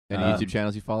Any YouTube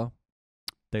channels you follow?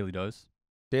 Daily Dose.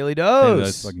 Daily Daily Dose,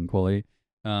 Dose. fucking quality.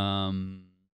 You're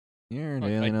I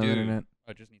daily on the do. internet.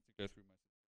 I just need to go through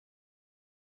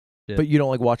my. But you don't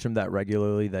like watch them that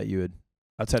regularly that you would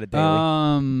outside of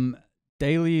daily?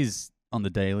 Daily's on the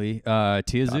daily. Gotta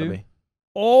Tiazu. be.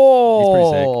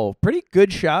 Oh, pretty pretty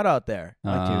good shout out there.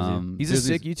 sick. He's a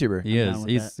sick YouTuber. He I'm down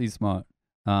is. with He's smart.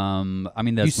 I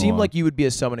mean, there's You seem more. like you would be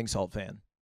a Summoning Salt fan.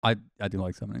 I do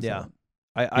like summoning. Yeah. Salt.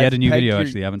 I He had a new pegged video your-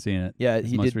 actually. I haven't seen it. Yeah,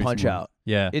 His he most did Punch recent one. Out.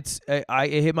 Yeah.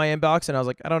 It hit my inbox and I was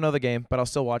like, I don't know the game, but I'll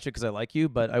still watch it because I like you.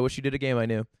 But I wish you did a game I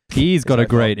knew. He's got my a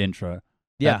great intro.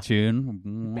 Yeah. That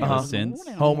tune. Uh-huh. Ever since.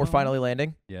 Home, we're finally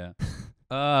landing. Yeah.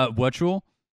 Virtual.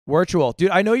 Virtual,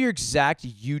 dude. I know your exact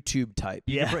YouTube type.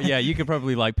 Yeah. Yeah, you could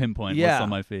probably like pinpoint Yeah. what's on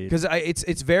my feed. Because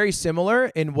it's very similar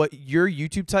in what your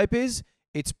YouTube type is.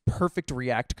 It's perfect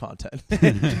React content.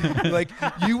 Like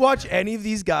you watch any of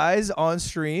these guys on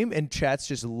stream and chat's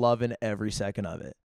just loving every second of it.